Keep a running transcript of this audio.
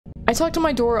I talk to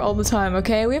my door all the time,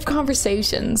 okay? We have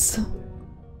conversations.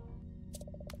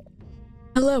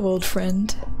 Hello, old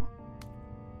friend.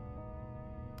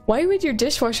 Why would your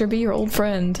dishwasher be your old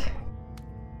friend?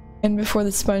 And before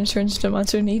the sponge turns into a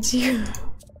monster needs you.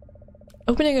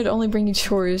 Opening it would only bring you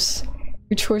chores.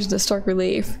 Your chores into stark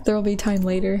relief. There will be time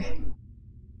later.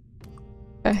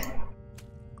 Okay.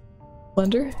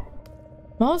 Blender?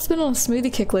 Mom's been on a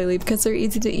smoothie kick lately because they're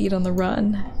easy to eat on the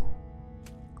run.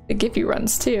 They give you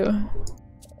runs too.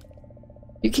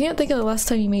 You can't think of the last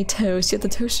time you made toast, yet the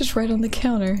toast is right on the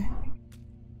counter.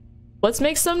 Let's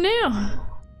make some now!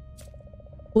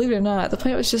 Believe it or not, the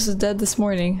plant was just as dead this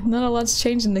morning. Not a lot's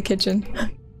changed in the kitchen.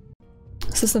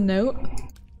 Is this a note?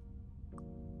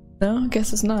 No, I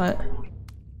guess it's not.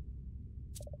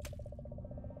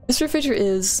 This refrigerator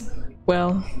is,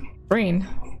 well, green.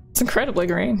 It's incredibly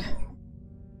green.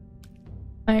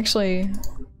 I actually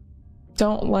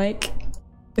don't like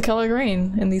the color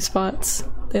green in these spots.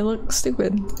 They look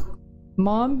stupid.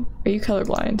 Mom, are you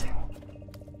colorblind?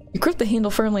 You grip the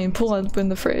handle firmly and pull open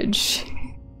the fridge.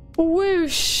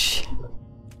 Whoosh!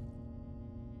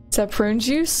 Is that prune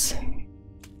juice?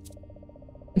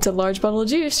 It's a large bottle of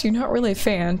juice. You're not really a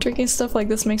fan. Drinking stuff like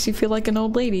this makes you feel like an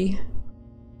old lady.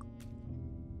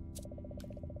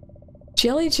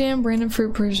 Jelly jam, random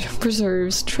fruit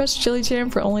preserves. Trust jelly jam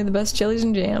for only the best jellies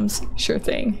and jams. Sure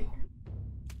thing.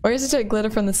 Why is it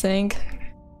glitter from the sink?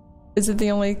 Is it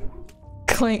the only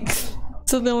clean?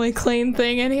 Is it the only clean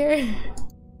thing in here?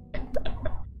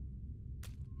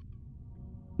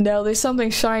 No, there's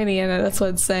something shiny in it. That's what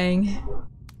it's saying.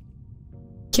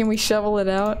 Can we shovel it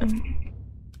out?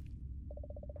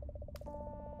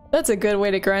 That's a good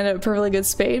way to grind up a perfectly good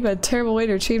spade, but a terrible way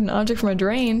to retrieve an object from a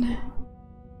drain.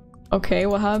 Okay,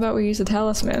 well how about we use a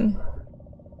talisman?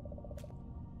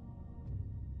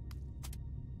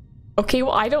 Okay,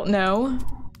 well I don't know.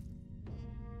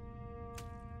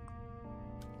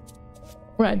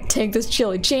 We're gonna take this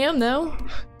jelly jam though.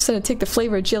 So to take the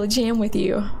flavor of jelly jam with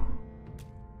you.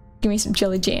 Give me some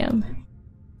jelly jam.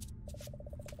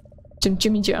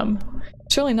 Jimmy Jum.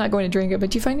 Surely not going to drink it,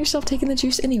 but you find yourself taking the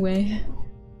juice anyway.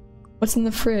 What's in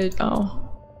the fridge? Oh.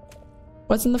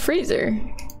 What's in the freezer?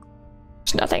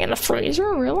 There's nothing in the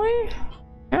freezer, really?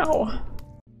 Ow.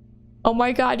 Oh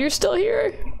my god, you're still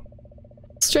here?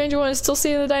 Stranger one is still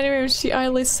sitting in the dining room. She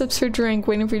idly sips her drink,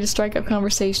 waiting for you to strike up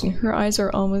conversation. Her eyes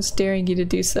are almost daring you to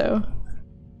do so.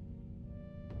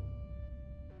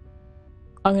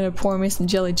 I'm gonna pour me some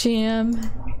jelly jam.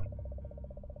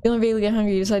 Feeling vaguely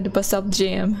hungry, you decide to bust out the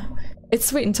jam. It's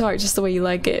sweet and tart, just the way you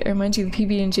like it. It reminds you of the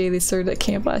PB&J they served at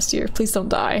camp last year. Please don't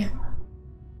die.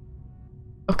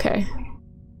 Okay.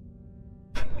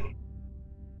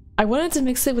 I wanted to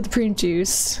mix it with the prune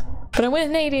juice, but I went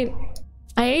and ate it.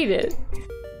 I ate it.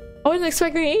 I wasn't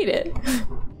expecting to eat it.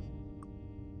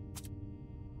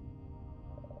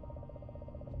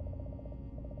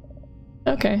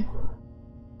 Okay.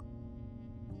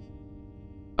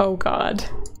 Oh god.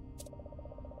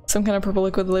 Some kind of purple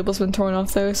liquid, the label's been torn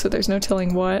off though, so there's no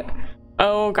telling what.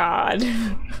 Oh god.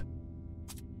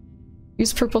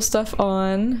 Use purple stuff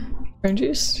on orange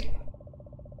juice.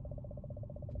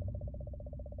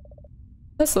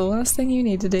 That's the last thing you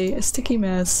need today, a sticky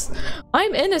mess.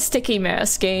 I'm in a sticky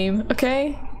mess game,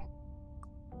 okay?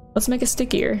 Let's make it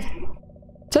stickier.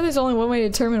 So there's only one way to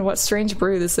determine what strange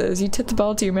brew this is. You tip the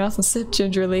bottle to your mouth and sip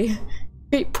gingerly.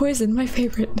 Great poison, my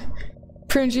favorite.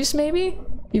 Prune juice, maybe?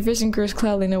 Your vision grows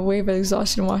cloudy and a wave of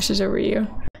exhaustion washes over you.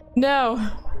 No!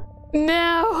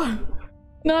 No!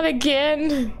 Not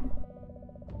again!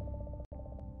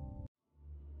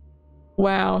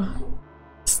 Wow.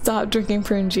 Stop drinking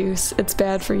prune juice. It's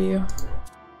bad for you.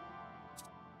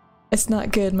 It's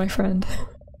not good, my friend.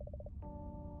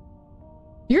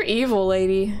 You're evil,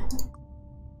 lady.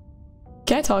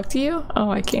 Can I talk to you? Oh,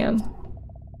 I can.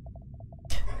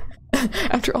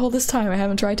 After all this time, I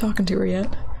haven't tried talking to her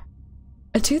yet.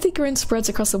 A toothy grin spreads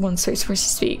across the one's face where she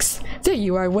speaks. There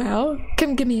you are, wow.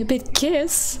 Come give me a big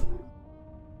kiss.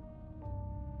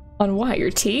 On what, your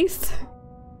teeth?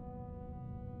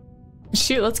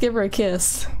 Shoot, let's give her a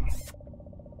kiss.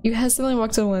 You hesitantly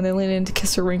walk to the window and lean in to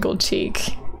kiss her wrinkled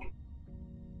cheek.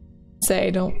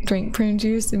 Say, don't drink prune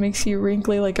juice, it makes you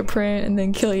wrinkly like a prune and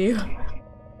then kill you.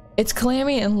 It's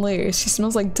clammy and loose. She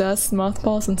smells like dust,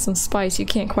 mothballs, and some spice you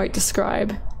can't quite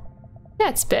describe.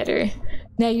 That's better.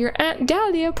 Now your Aunt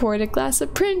Dahlia poured a glass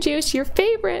of prune juice, your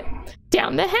favorite,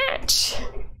 down the hatch.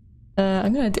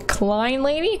 I'm gonna decline,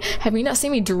 lady. Have you not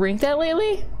seen me drink that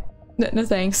lately? No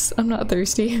thanks. I'm not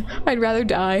thirsty. I'd rather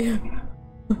die.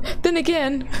 Then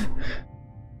again,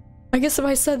 I guess if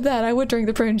I said that, I would drink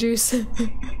the prune juice.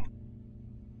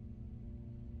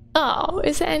 Oh,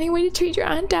 is there any way to treat your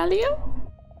Aunt Dahlia?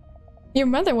 Your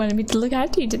mother wanted me to look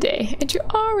after you today, and you're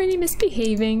already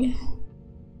misbehaving.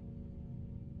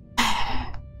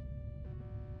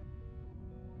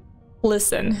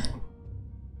 Listen.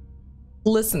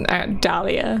 Listen, Aunt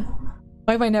Dahlia.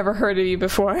 Why have I never heard of you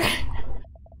before?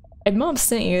 If Mom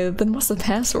sent you, then what's the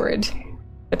password?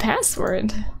 The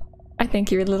password? I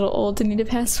think you're a little old to need a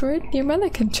password. Your mother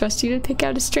can trust you to pick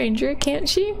out a stranger, can't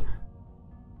she?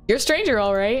 You're a stranger,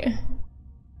 alright.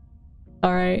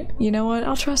 Alright, you know what?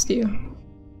 I'll trust you.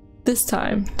 This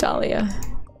time, Dahlia.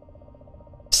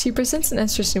 She presents an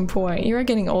interesting point. You are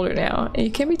getting older now, and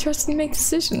you can't be trusted to make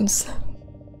decisions.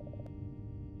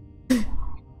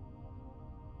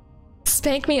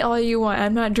 Spank me all you want,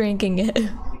 I'm not drinking it.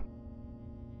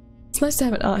 It's nice to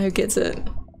have an aunt who gets it.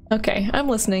 Okay, I'm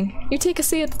listening. You take a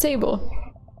seat at the table.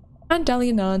 Aunt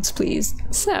Dahlia nods, pleased.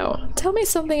 So, tell me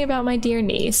something about my dear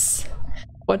niece.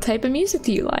 What type of music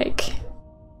do you like?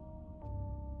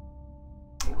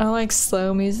 I like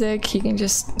slow music you can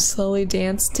just slowly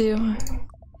dance to.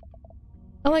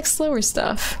 I like slower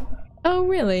stuff. Oh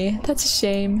really? That's a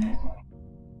shame.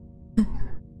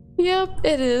 Yep,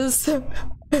 it is.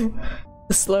 The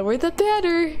slower the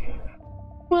better.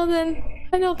 Well then,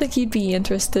 I don't think you'd be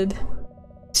interested.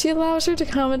 She allows her to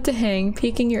comment to hang,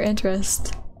 piquing your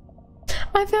interest.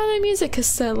 I found a music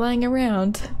cassette lying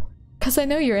around. Cause I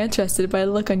know you're interested by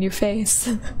the look on your face.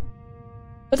 It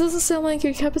doesn't sound like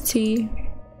your cup of tea.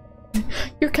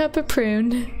 Your cup of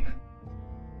prune.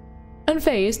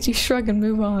 Unfazed, you shrug and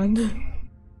move on.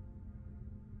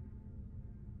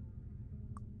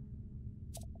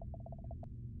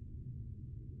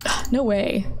 No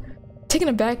way. Taken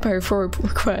aback by her forward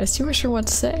request, you weren't sure what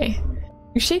to say.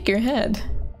 You shake your head.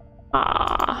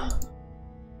 Ah.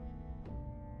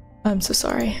 I'm so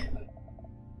sorry.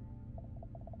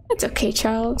 It's okay,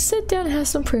 child. Sit down and have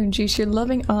some prune juice your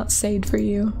loving aunt saved for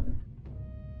you.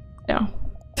 No.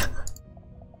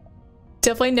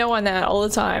 Definitely no on that all the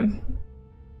time.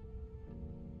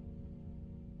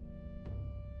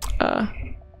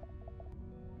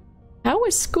 How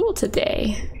was school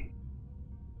today?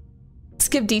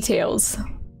 Skip details.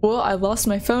 Well, I lost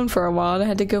my phone for a while and I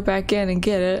had to go back in and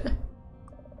get it.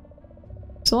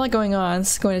 There's a lot going on.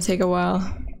 It's going to take a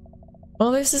while.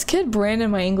 Well, there's this kid Brandon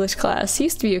in my English class. He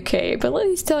used to be okay, but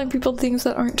lately he's telling people things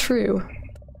that aren't true.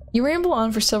 You ramble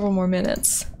on for several more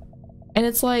minutes. And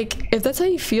it's like, if that's how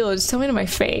you feel, just tell me to my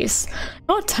face. I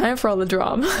don't have time for all the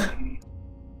drama.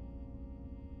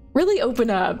 Really open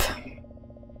up.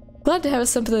 Glad to have a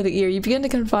sympathetic ear, you begin to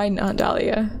confide in Aunt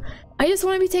Dahlia. I just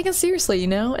want to be taken seriously, you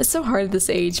know? It's so hard at this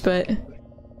age, but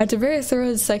after a very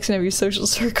thorough section of your social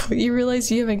circle, you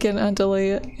realize you haven't given Aunt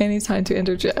Dahlia any time to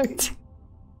interject.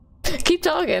 Keep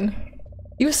talking.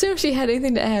 You assume she had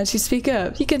anything to add, she'd speak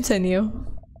up. You continue.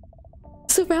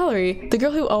 So Valerie, the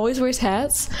girl who always wears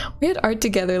hats? We had art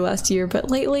together last year, but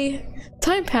lately,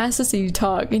 time passes and you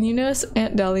talk, and you notice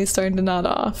Aunt Dahlia's starting to nod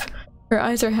off. Her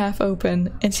eyes are half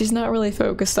open, and she's not really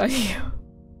focused on you.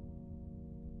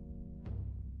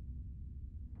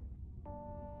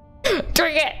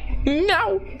 Drink it!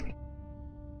 No!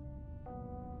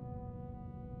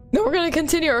 No, we're gonna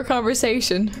continue our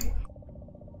conversation.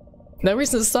 No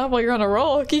reason to stop while you're on a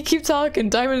roll. You keep talking,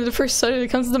 dive into the first study that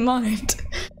comes to mind.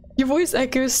 Your voice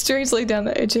echoes strangely down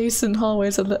the adjacent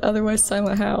hallways of the otherwise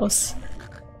silent house.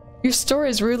 Your story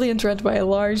is rudely interrupted by a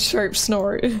large, sharp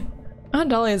snort. Aunt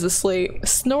Dahlia is asleep.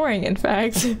 Snoring, in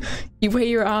fact. You weigh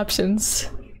your options.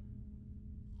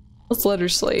 Let's let her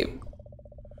sleep.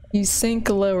 You sink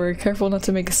lower, careful not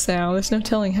to make a sound. There's no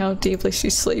telling how deeply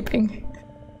she's sleeping.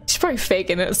 She's probably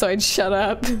faking it, so I'd shut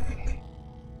up.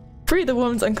 Free the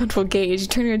woman's uncomfortable gaze, you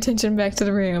turn your attention back to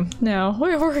the room. Now,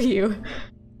 where were you?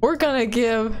 We're gonna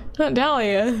give Aunt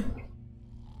Dahlia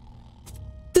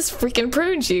this freaking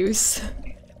prune juice.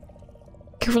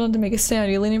 Careful not to make a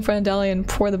sound, you lean in front of Dahlia and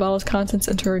pour the bottle's contents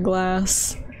into her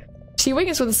glass. She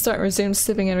awakens with a start and resumes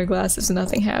sipping in her glass as if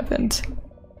nothing happened.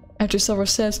 After several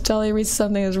sips, Dahlia reads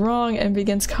something is wrong and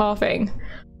begins coughing.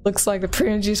 Looks like the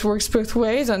prune juice works both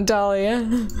ways, Aunt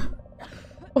Dahlia.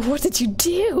 What did you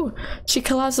do? She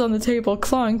collapses on the table,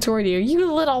 clawing toward you.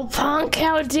 You little punk,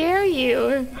 how dare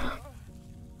you!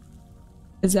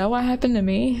 Is that what happened to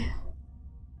me?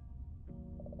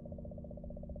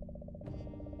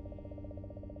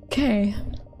 Okay.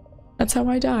 That's how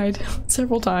I died.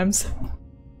 Several times.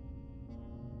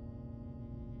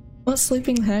 Let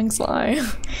sleeping hags lie.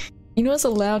 You notice a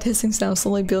loud hissing sound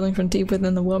slowly building from deep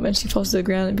within the woman. She falls to the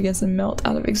ground and begins to melt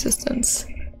out of existence.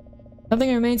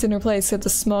 Nothing remains in her place except a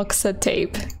small cassette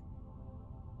tape.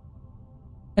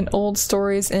 An old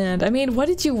story's end. I mean, what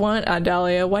did you want, Aunt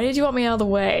Dahlia? Why did you want me out of the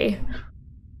way?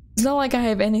 It's not like I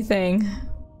have anything.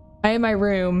 I have my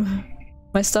room,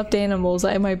 my stuffed animals,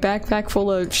 I have my backpack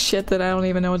full of shit that I don't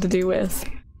even know what to do with.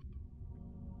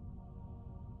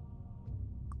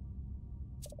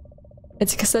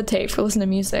 It's a cassette tape for listening to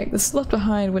music. This is left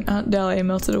behind when Aunt Dahlia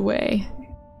melted away.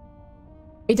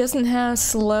 It doesn't have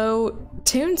slow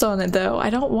tunes on it though. I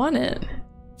don't want it.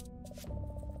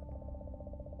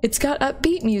 It's got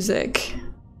upbeat music.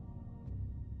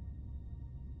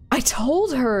 I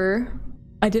told her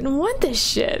I didn't want this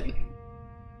shit.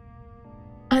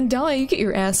 Aunt Dahlia, you get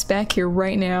your ass back here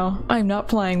right now. I'm not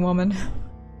playing, woman.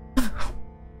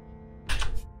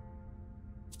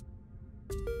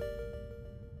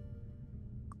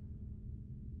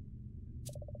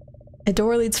 A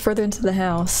door leads further into the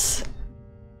house.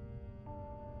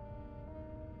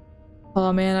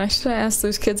 Oh man, I should have asked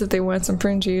those kids if they wanted some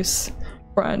prune juice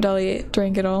before Aunt Dahlia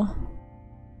drank it all.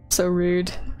 So rude.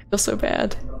 I feel so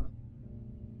bad.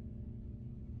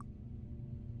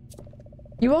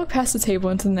 You walk past the table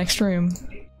into the next room.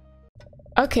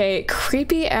 Okay,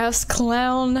 creepy ass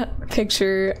clown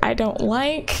picture I don't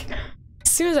like.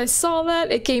 As soon as I saw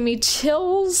that, it gave me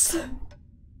chills.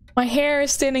 My hair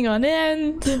is standing on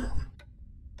end.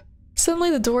 Suddenly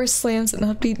the door slams and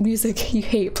upbeat music you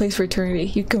hate plays for eternity.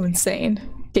 You go insane.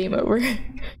 Game over.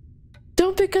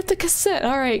 Don't pick up the cassette.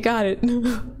 Alright, got it.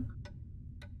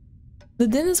 The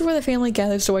den is where the family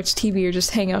gathers to watch TV or just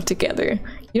hang out together.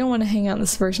 You don't want to hang out in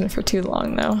this version for too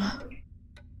long, though.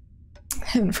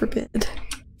 Heaven forbid.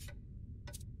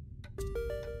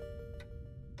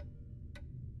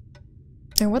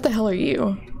 And what the hell are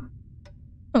you?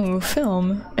 Oh,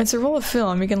 film. It's a roll of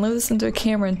film. You can load this into a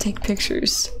camera and take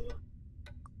pictures.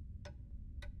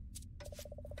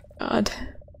 God.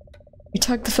 You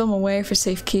tuck the film away for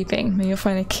safekeeping. Maybe you'll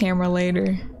find a camera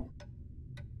later.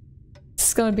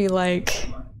 It's gonna be like...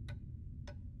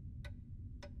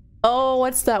 Oh,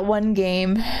 what's that one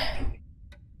game?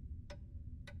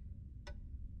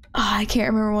 Oh, I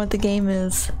can't remember what the game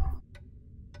is.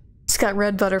 It's got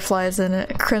red butterflies in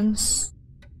it.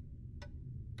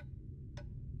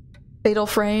 Fatal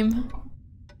Frame?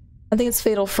 I think it's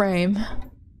Fatal Frame.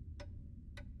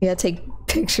 You gotta take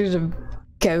pictures of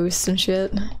ghosts and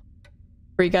shit.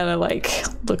 Where you gotta like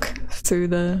look through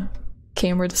the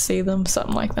camera to see them,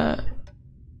 something like that.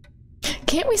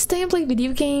 Can't we stay and play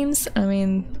video games? I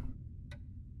mean...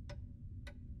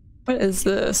 What is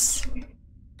this?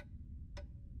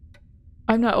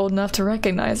 I'm not old enough to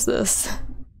recognize this.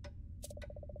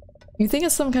 You think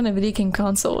it's some kind of video game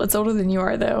console. It's older than you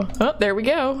are though. Oh, there we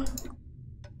go!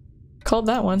 Called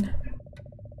that one.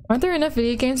 Aren't there enough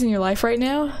video games in your life right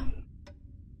now?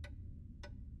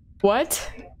 What?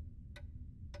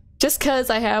 Just cause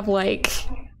I have like...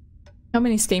 How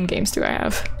many Steam games do I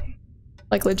have?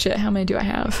 Like legit, how many do I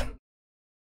have?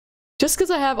 Just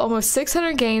cause I have almost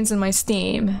 600 games in my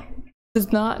Steam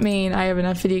does not mean I have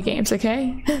enough video games,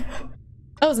 okay?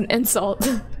 That was an insult.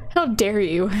 How dare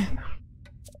you?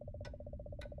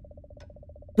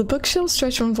 The bookshelves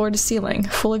stretch from floor to ceiling,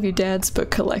 full of your dad's book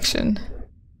collection.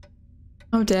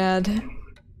 Oh, Dad.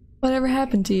 Whatever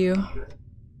happened to you?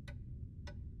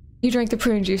 You drank the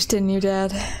prune juice, didn't you,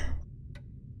 Dad?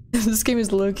 This game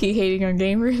is low-key hating on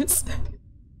gamers.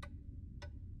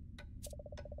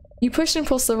 You pushed and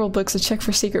pulled several books to check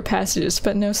for secret passages,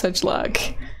 but no such luck.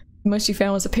 The most you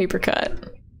found was a paper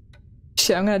cut.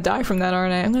 Shit, I'm gonna die from that,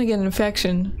 aren't I? I'm gonna get an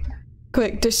infection.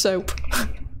 Quick, dish soap.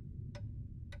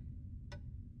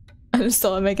 I just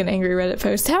saw him make an angry Reddit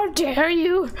post. How dare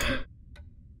you!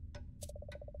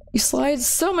 You slide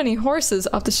so many horses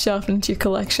off the shelf into your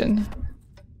collection.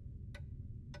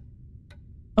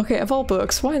 Okay, of all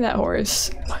books, why that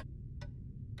horse?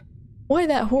 Why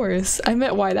that horse? I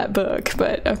meant why that book,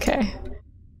 but okay.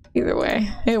 Either way,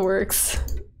 it works.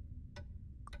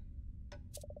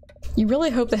 You really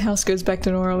hope the house goes back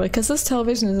to normal because this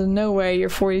television is in no way your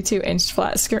 42-inch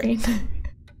flat screen.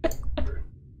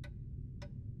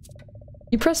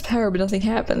 You press power but nothing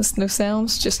happens. No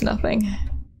sounds, just nothing.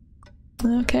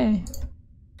 Okay.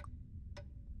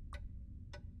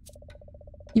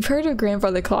 You've heard of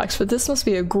grandfather clocks, but this must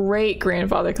be a great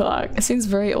grandfather clock. It seems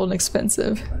very old and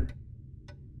expensive.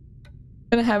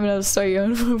 Gonna have another start your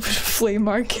own flea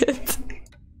market.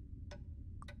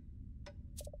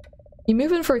 You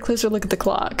move in for a closer look at the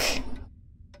clock.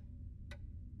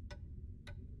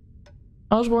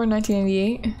 I was born in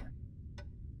 1988.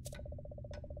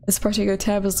 This particular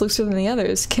tab is looser than the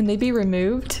others. Can they be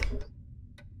removed?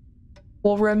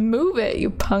 Well, remove it, you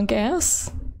punk ass.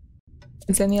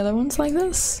 Is there any other ones like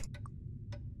this?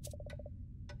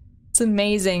 It's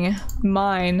amazing.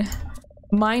 Mine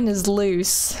is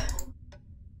loose.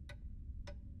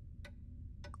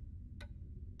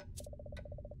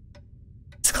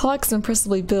 clock's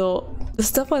impressively built. It's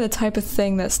definitely the type of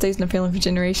thing that stays in the family for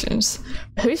generations.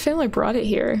 Whose family brought it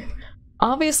here?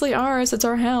 Obviously ours, it's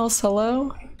our house,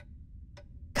 hello?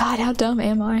 God, how dumb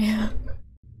am I?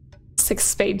 Stick a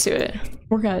spade to it.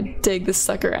 We're gonna dig this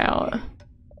sucker out.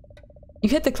 You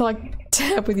hit the clock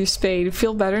tap with your spade.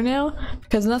 Feel better now?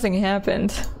 Because nothing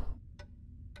happened.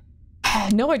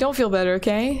 No, I don't feel better,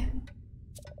 okay?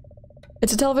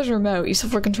 It's a television remote.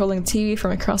 Useful for controlling the TV from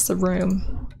across the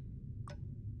room.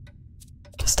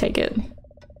 Just take it.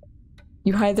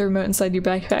 You hide the remote inside your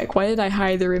backpack. Why did I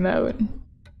hide the remote?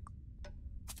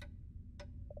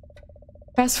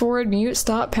 Fast forward, mute,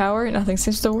 stop, power, nothing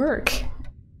seems to work.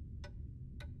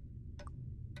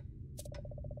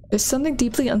 There's something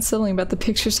deeply unsettling about the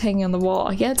pictures hanging on the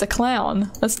wall. Yeah, it's a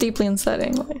clown. That's deeply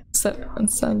unsettling.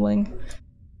 Unsettling.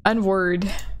 Unword.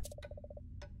 How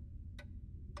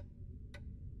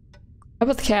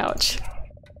about the couch?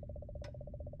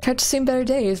 Couch has seen better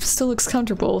days, but still looks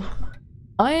comfortable.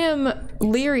 I am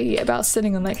leery about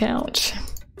sitting on that couch.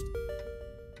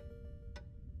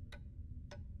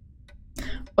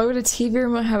 Why would a TV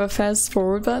remote have a fast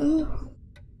forward button?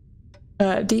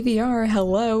 DVR,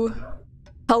 hello?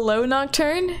 Hello,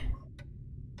 Nocturne?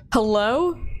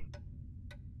 Hello?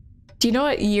 Do you know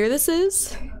what year this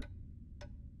is?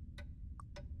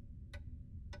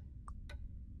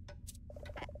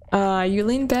 You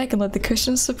lean back and let the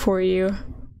cushions support you.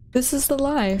 This is the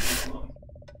life.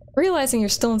 Realizing you're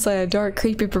still inside a dark,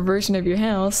 creepy perversion of your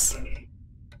house,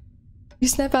 you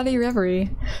snap out of your reverie.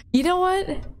 You know what?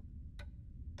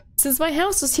 Since my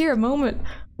house was here a moment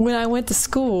when I went to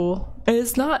school, and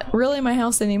it's not really my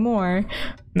house anymore,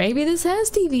 maybe this has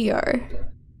DVR.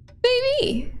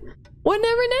 Maybe! One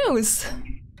never knows!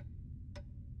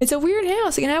 It's a weird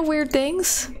house, it can have weird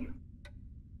things.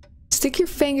 Stick your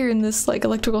finger in this, like,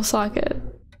 electrical socket.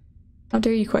 How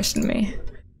dare you question me?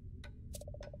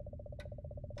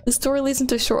 This door leads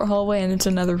into a short hallway and into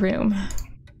another room.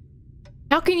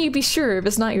 How can you be sure if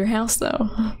it's not your house, though?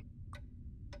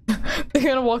 They're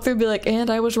gonna walk through and be like, and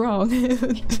I was wrong.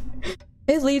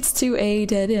 It leads to a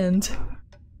dead end.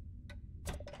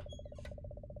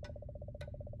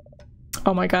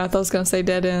 Oh my god, I thought I was gonna say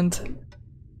dead end.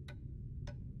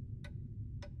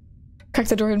 Crack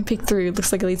the door and peek through. It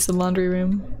looks like it leads to the laundry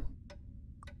room.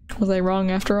 Was I wrong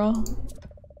after all?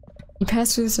 You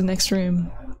pass through to the next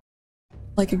room.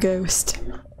 Like a ghost.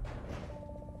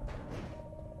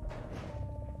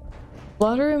 The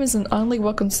laundry room is an oddly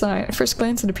welcome sight. At first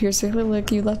glance it appears exactly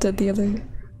like you left it the other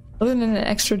than an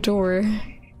extra door.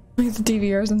 Like the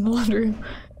DVR's in the laundry room.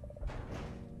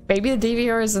 Maybe the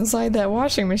DVR is inside that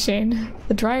washing machine.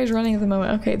 The dryer's running at the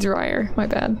moment. Okay, dryer. My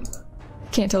bad.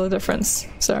 Can't tell the difference.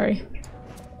 Sorry.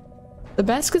 The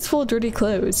basket's full of dirty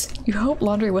clothes. You hope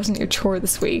laundry wasn't your chore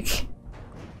this week.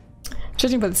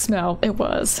 Judging by the smell, it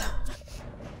was.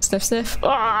 Sniff sniff.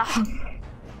 Ah!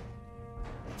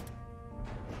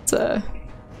 Let's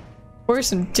pour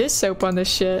some dish soap on this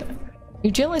shit.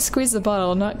 You gently squeeze the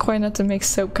bottle, not quite enough to make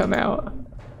soap come out.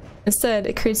 Instead,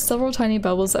 it creates several tiny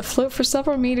bubbles that float for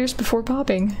several meters before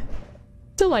popping.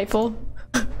 Delightful.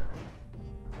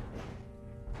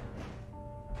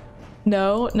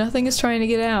 No, nothing is trying to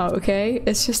get out, okay?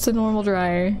 It's just a normal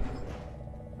dryer.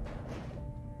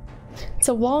 It's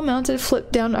a wall-mounted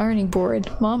flip-down ironing board.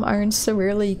 Mom irons so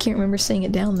rarely you can't remember seeing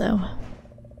it down, though.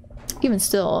 Even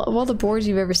still, of all the boards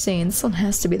you've ever seen, this one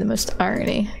has to be the most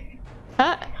irony.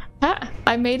 Ha! Ha!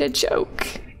 I made a joke!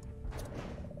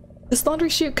 This laundry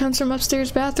chute comes from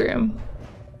upstairs bathroom.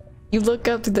 You look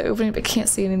up through the opening but can't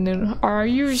see anything. Are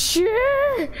you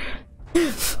sure?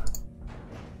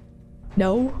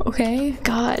 No? Okay?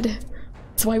 God.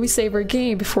 That's why we save our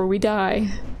game before we die.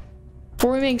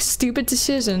 Before we make stupid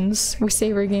decisions, we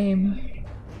save our game.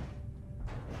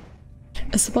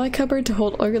 A supply cupboard to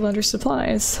hold all your laundry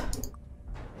supplies.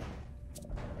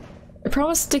 I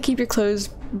promise to keep your clothes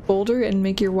bolder and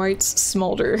make your whites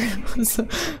smolder.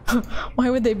 Why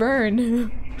would they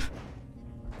burn?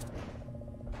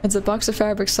 It's a box of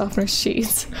fabric softener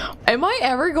sheets. Am I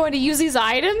ever going to use these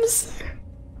items?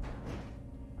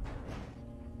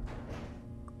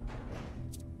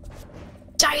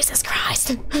 Jesus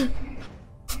Christ!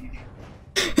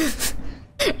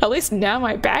 At least now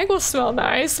my bag will smell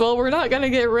nice. Well, we're not gonna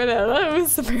get rid of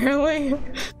those, apparently.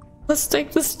 Let's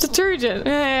take this detergent.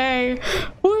 Hey!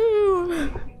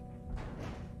 Woo!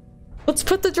 Let's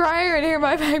put the dryer in here in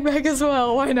my backpack as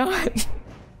well. Why not?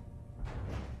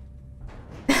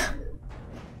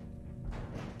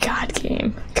 God,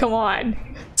 game. Come on.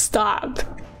 Stop.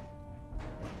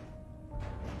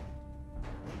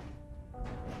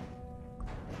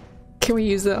 Can we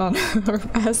use it on our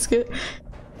basket?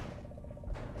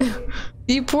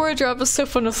 You pour a drop of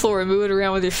soap on the floor and move it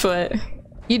around with your foot.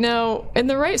 You know, in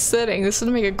the right setting, this would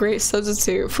make a great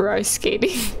substitute for ice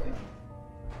skating.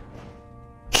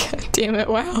 God damn it,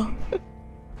 wow.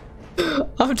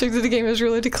 Object of the game is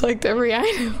really to collect every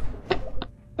item.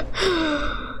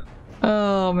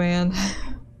 Oh man.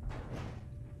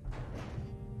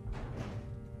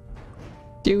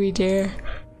 Do we dare?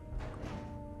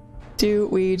 Do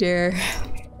we dare?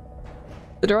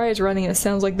 The door is running and it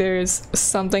sounds like there's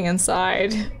something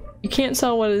inside. You can't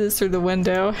tell what it is through the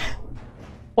window.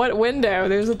 What window?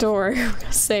 There's a door.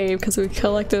 Save, because we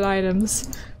collected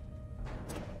items.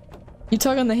 You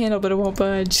tug on the handle but it won't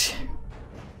budge.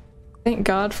 Thank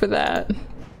God for that.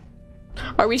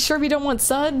 Are we sure we don't want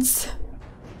suds?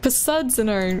 Put suds in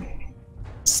our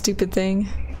stupid thing.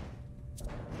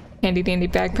 Handy dandy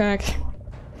backpack.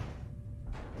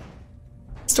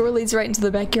 Store leads right into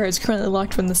the backyard. It's currently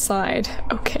locked from the side.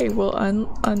 Okay, well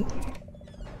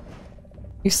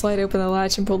you slide open the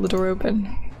latch and pull the door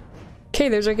open. Okay,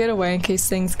 there's our getaway in case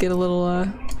things get a little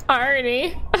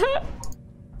irony.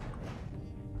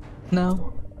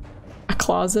 No. A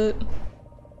closet.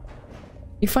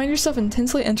 You find yourself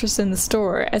intensely interested in the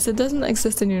store as it doesn't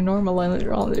exist in your normal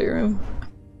laundry room.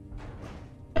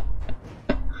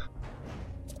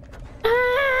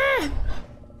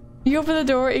 You open the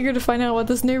door, eager to find out what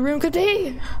this new room could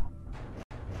be!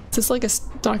 Is this like a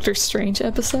Doctor Strange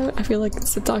episode? I feel like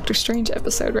it's a Doctor Strange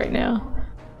episode right now.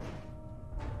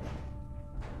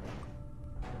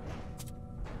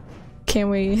 Can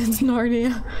we? It's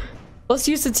Narnia. Let's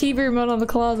use the TV remote on the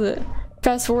closet.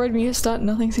 Fast forward, mute, stop,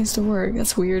 nothing seems to work.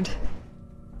 That's weird.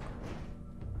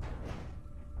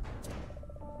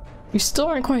 You still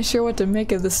aren't quite sure what to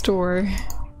make of the store.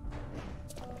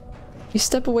 You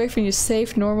step away from your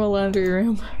safe, normal laundry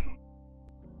room.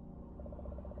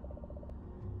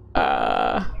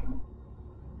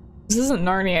 This isn't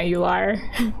Narnia, you liar.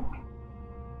 You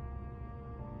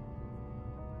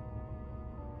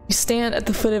stand at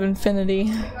the foot of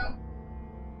infinity.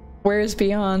 Where is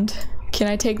beyond? Can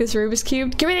I take this Rubik's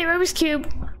Cube? Give me the Rubik's Cube!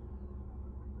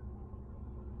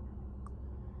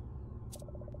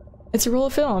 It's a roll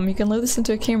of film. You can load this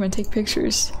into a camera and take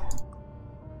pictures.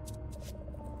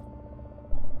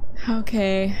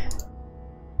 Okay.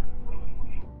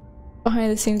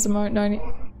 Behind the scenes of Narnia.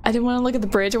 I didn't want to look at the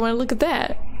bridge, I want to look at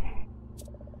that.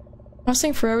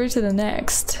 Crossing forever to the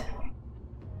next.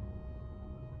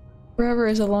 Forever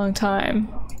is a long time.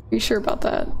 Are you sure about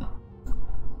that?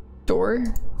 Door?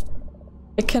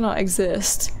 It cannot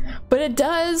exist. But it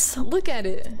does! Look at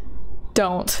it!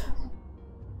 Don't.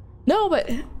 No,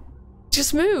 but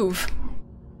just move!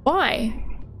 Why?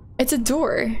 It's a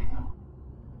door.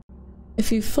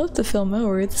 If you flip the film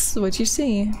over, this is what you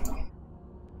see.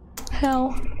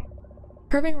 Hell.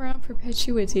 Curving around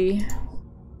perpetuity.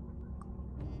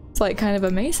 It's like kind of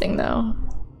amazing though.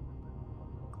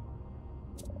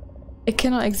 It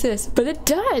cannot exist, but it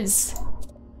does!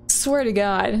 Swear to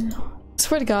God.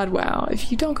 Swear to God, wow.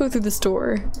 If you don't go through this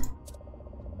door.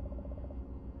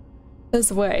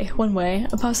 There's a way. One way.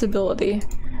 A possibility.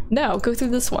 No, go through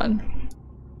this one.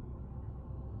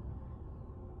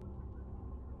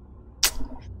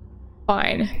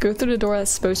 Fine. Go through the door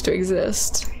that's supposed to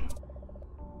exist.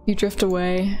 You drift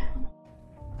away.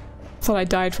 Thought I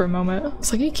died for a moment. I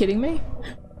was like, are you kidding me?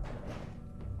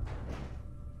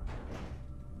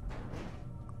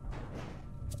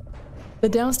 The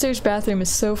downstairs bathroom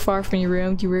is so far from your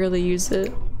room, you rarely use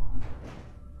it.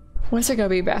 When's there gonna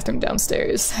be a bathroom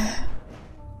downstairs?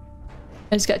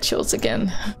 I just got chills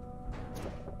again.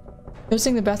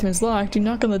 Noticing the bathroom is locked, you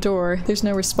knock on the door. There's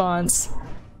no response.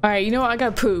 Alright, you know what? I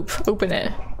gotta poop. Open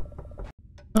it.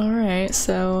 Alright,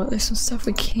 so there's some stuff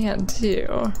we can't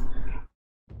do.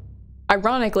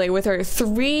 Ironically, with our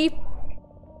 3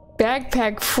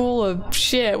 backpack full of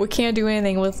shit, we can't do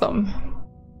anything with them.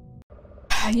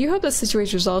 You hope the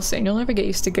situation resolves soon. You'll never get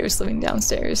used to ghosts living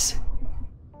downstairs.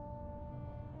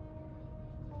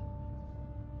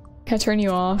 Can I turn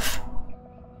you off?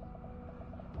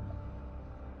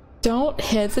 Don't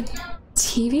hit the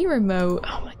TV remote.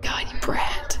 Oh my god, you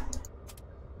brat.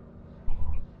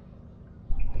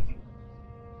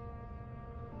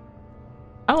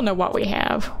 I don't know what we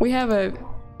have. We have a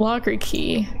locker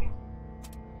key.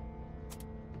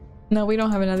 No, we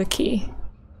don't have another key.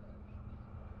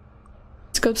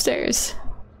 Let's go upstairs.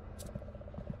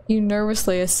 You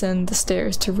nervously ascend the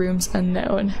stairs to rooms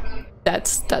unknown.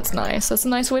 That's nice. That's a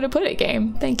nice way to put it,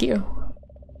 game. Thank you.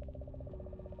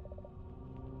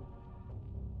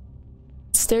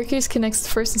 Staircase connects the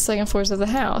first and second floors of the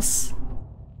house.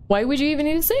 Why would you even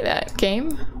need to say that,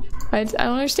 game? I don't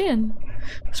understand.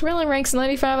 This railing ranks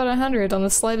 95 out of 100 on the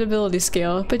slight ability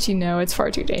scale, but you know it's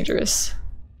far too dangerous.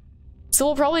 So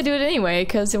we'll probably do it anyway,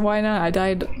 because why not? I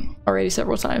died already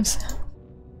several times.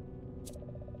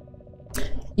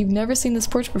 You've never seen this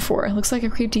porch before. It looks like a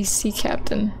creepy sea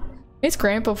captain. It's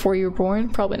Grandpa before you were born?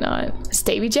 Probably not. It's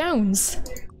Davy Jones!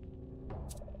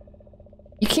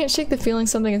 You can't shake the feeling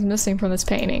something is missing from this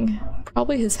painting.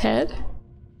 Probably his head?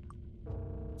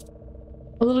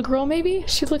 A little girl, maybe?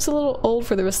 She looks a little old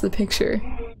for the rest of the picture.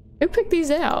 Who picked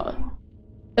these out?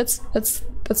 That's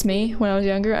me when I was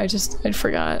younger. I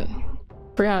forgot.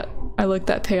 Forgot I looked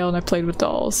that pale and I played with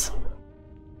dolls.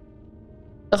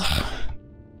 Ugh.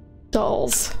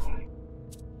 Dolls.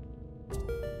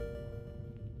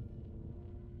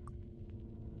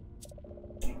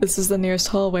 This is the nearest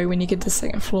hallway when you get to the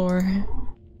second floor.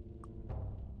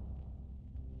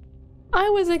 I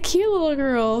was a cute little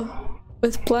girl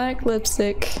with black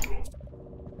lipstick.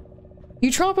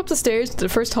 You tromp up the stairs to the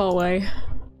first hallway.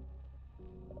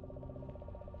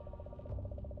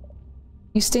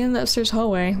 You stand in the upstairs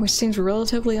hallway, which seems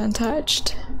relatively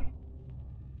untouched.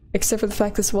 Except for the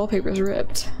fact this wallpaper is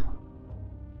ripped.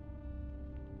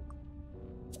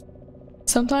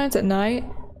 Sometimes at night,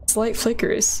 its light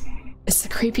flickers. It's the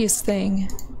creepiest thing.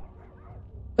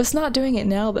 But it's not doing it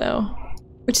now though,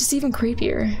 which is even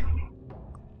creepier.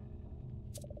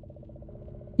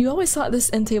 You always thought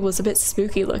this end table was a bit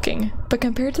spooky looking, but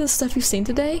compared to the stuff you've seen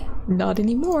today, not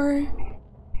anymore.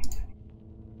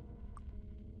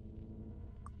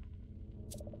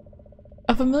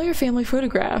 A familiar family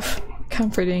photograph.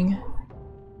 Comforting.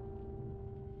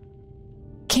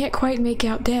 Can't quite make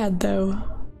out Dad though.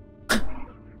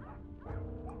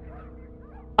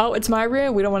 Oh, it's my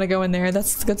room? We don't want to go in there.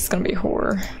 That's gonna be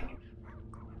horror.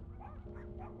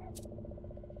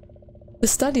 The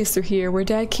study is through here, where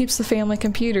Dad keeps the family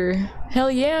computer. Hell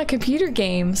yeah, computer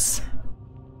games!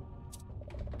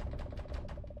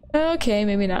 Okay,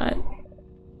 maybe not.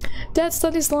 Dad's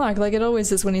study's locked, like it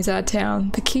always is when he's out of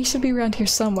town. The key should be around here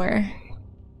somewhere.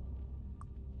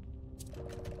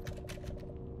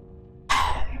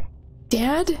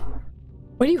 Dad?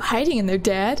 What are you hiding in there,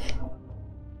 Dad?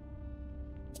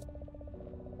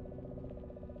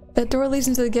 That door leads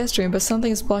into the guest room, but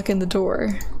something is blocking the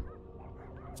door.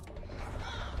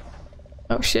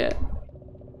 Oh shit.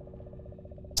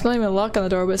 There's not even a lock on the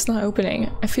door, but it's not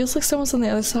opening. It feels like someone's on the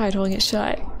other side holding it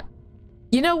shut.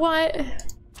 You know what?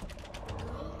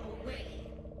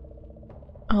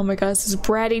 Oh my gosh, these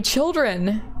bratty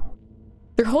children!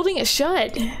 They're holding it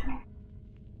shut!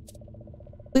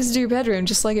 Please do your bedroom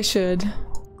just like it should.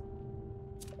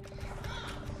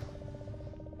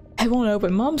 It won't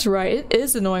open. Mom's right. It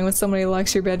is annoying when somebody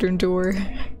locks your bedroom door.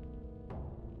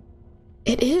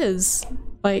 It is.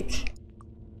 Like,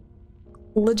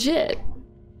 legit.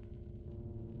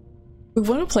 We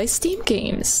want to play Steam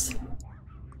games.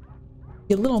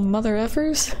 You little mother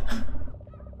effers.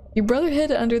 Your brother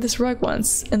hid under this rug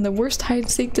once, and the worst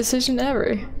hide-and-seek decision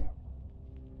ever.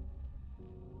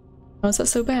 How is that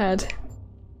so bad?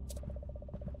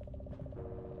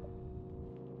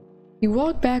 You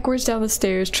walk backwards down the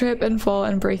stairs, trip and fall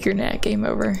and break your neck. Game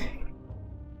over.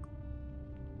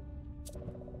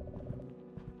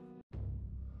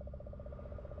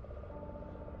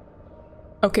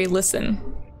 Okay, listen.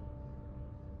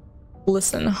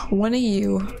 Listen, one of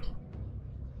you...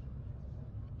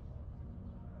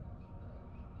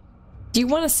 Do you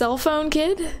want a cell phone,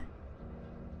 kid?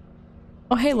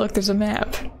 Oh hey, look, there's a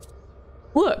map.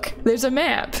 Look, there's a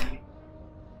map!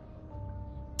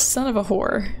 Son of a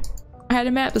whore. I had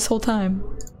a map this whole time.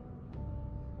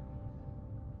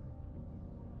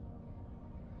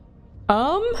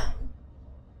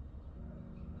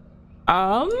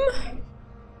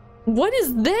 What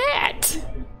is that?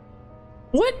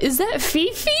 What is that,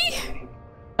 Fifi?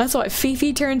 That's what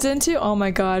Fifi turns into? Oh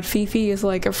my god, Fifi is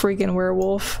like a freaking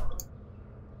werewolf.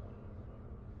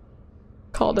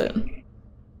 Called it.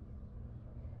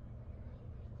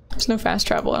 There's no fast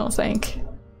travel, I don't think.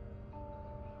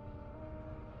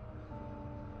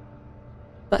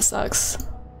 That sucks.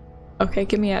 Okay,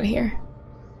 get me out of here.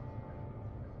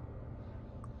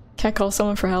 Can I call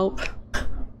someone for help?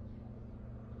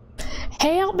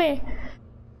 Help me!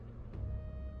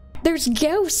 There's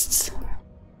ghosts!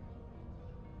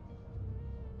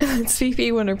 It's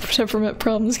Fifi when her temperament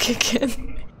problems kick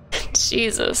in.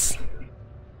 Jesus.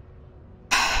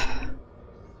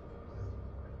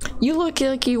 You look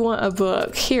like you want a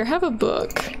book. Here, have a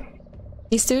book.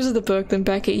 He stares at the book, then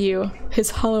back at you.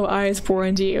 His hollow eyes bore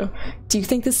into you. Do you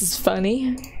think this is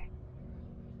funny?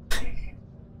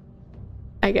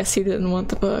 I guess he didn't want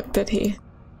the book, did he?